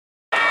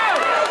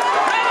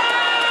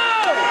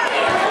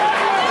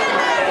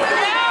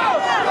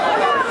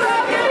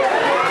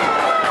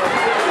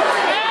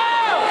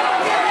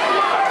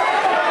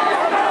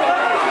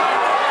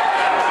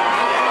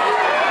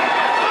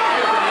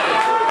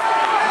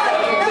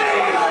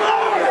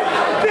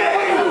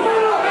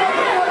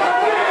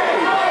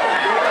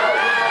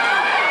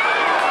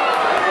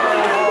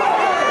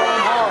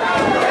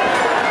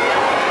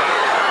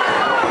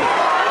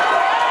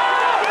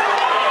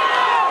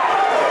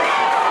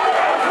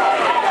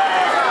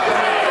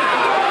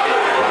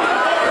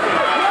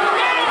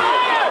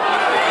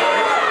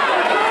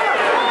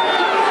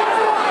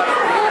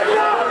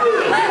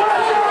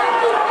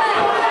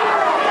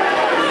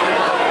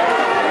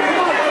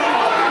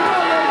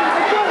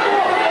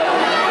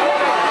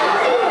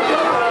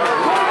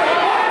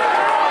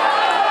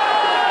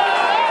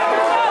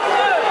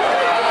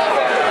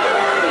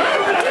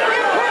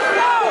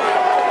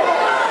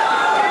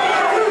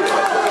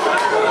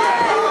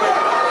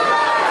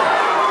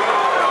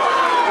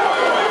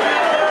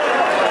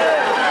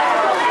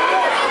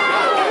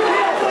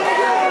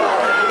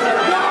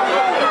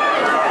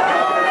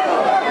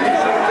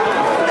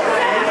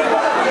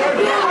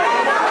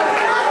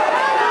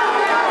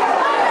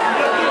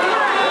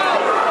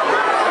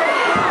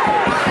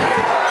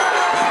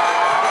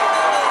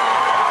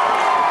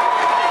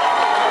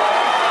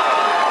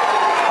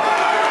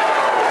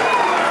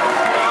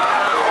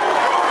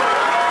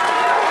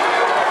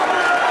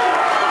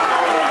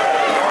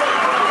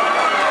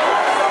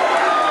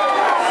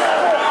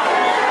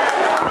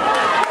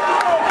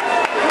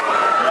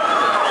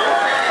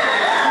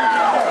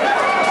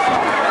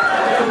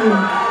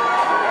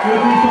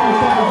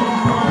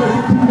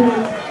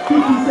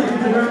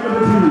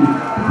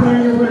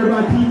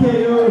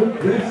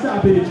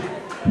stoppage.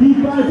 He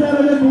fights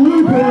out of the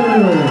blue corner,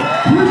 Mejia.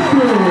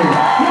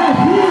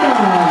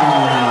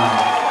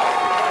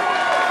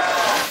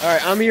 All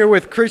right, I'm here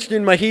with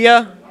Christian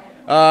Mejia.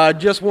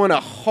 Just won a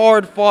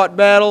hard-fought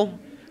battle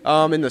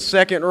in the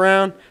second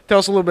round. Tell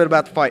us a little bit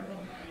about the fight.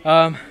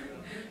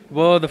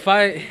 Well, the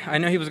fight, I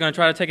know he was going to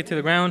try to take it to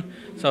the ground,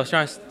 so I was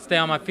trying to stay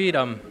on my feet.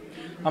 I'm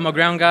a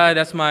ground guy.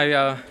 That's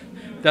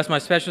my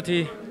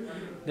specialty.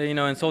 They,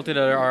 insulted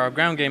our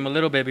ground game a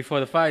little bit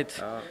before the fight,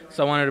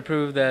 so I wanted to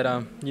prove that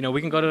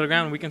we can go to the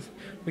ground. We can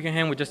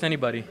hang with just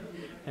anybody,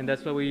 and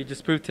that's what we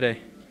just proved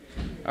today.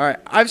 All right,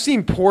 I've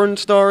seen porn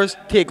stars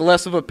take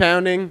less of a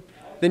pounding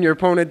than your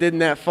opponent did in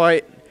that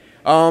fight.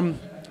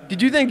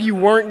 Did you think you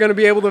weren't going to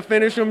be able to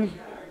finish him?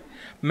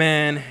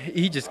 Man,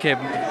 he just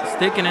kept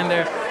sticking in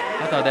there.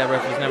 I thought that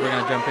ref was never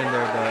going to jump in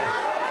there, but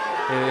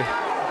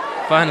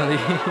finally.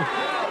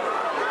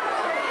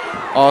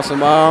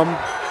 Awesome.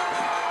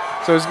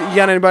 So you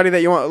got anybody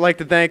that you like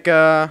to thank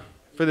for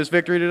this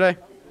victory today?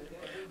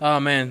 Oh,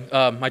 man,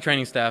 my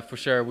training staff, for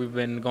sure. We've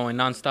been going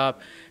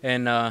nonstop.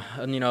 And,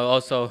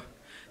 also,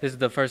 this is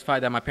the first fight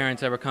that my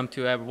parents ever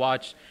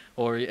watched,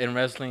 or in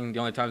wrestling, the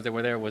only times they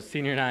were there was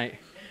senior night.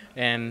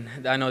 And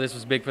I know this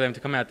was big for them to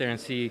come out there and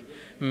see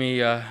me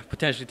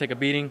potentially take a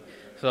beating.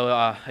 So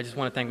I just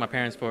want to thank my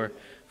parents for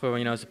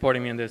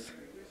supporting me in this.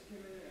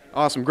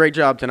 Awesome. Great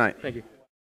job tonight. Thank you.